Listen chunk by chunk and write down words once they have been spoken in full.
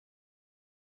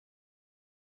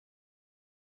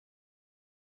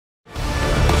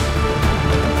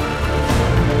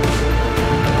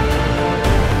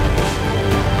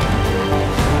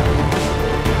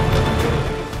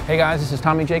guys, this is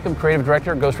Tommy Jacob, Creative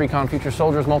Director, Ghost Recon Future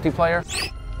Soldiers multiplayer.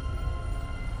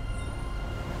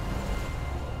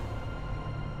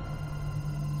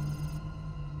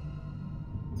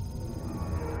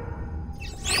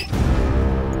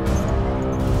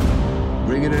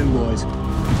 Bring it in, boys.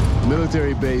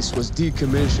 Military base was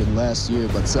decommissioned last year,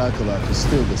 but Sokolov is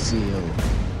still the CEO.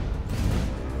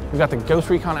 We've got the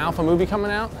Ghost Recon Alpha movie coming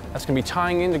out. That's going to be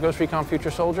tying into Ghost Recon Future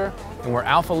Soldier. And where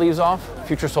Alpha leaves off,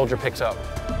 Future Soldier picks up.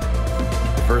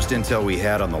 The first intel we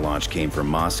had on the launch came from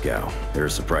Moscow. They're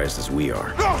as surprised as we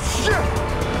are. Oh,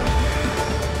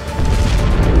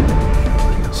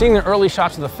 shit! Seeing the early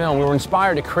shots of the film, we were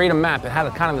inspired to create a map that had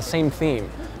kind of the same theme.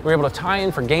 We were able to tie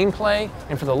in for gameplay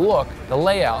and for the look, the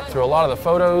layout, through a lot of the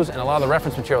photos and a lot of the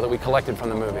reference material that we collected from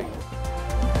the movie.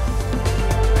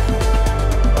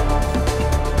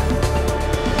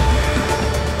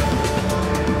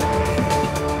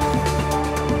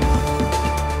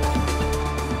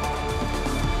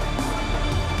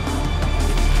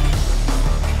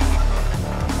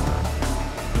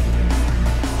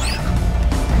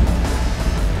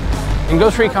 In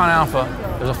Ghost Recon Alpha,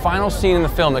 there's a final scene in the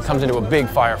film that comes into a big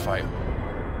firefight.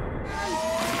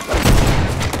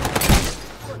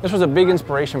 This was a big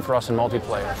inspiration for us in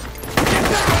multiplayer.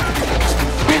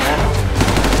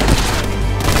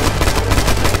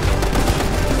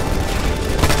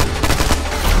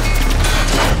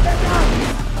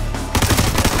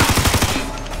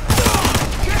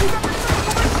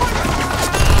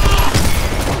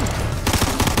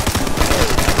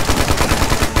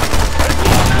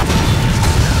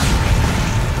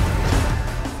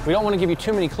 We don't want to give you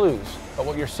too many clues, but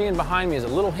what you're seeing behind me is a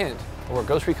little hint of where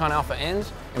Ghost Recon Alpha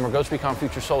ends and where Ghost Recon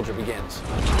Future Soldier begins.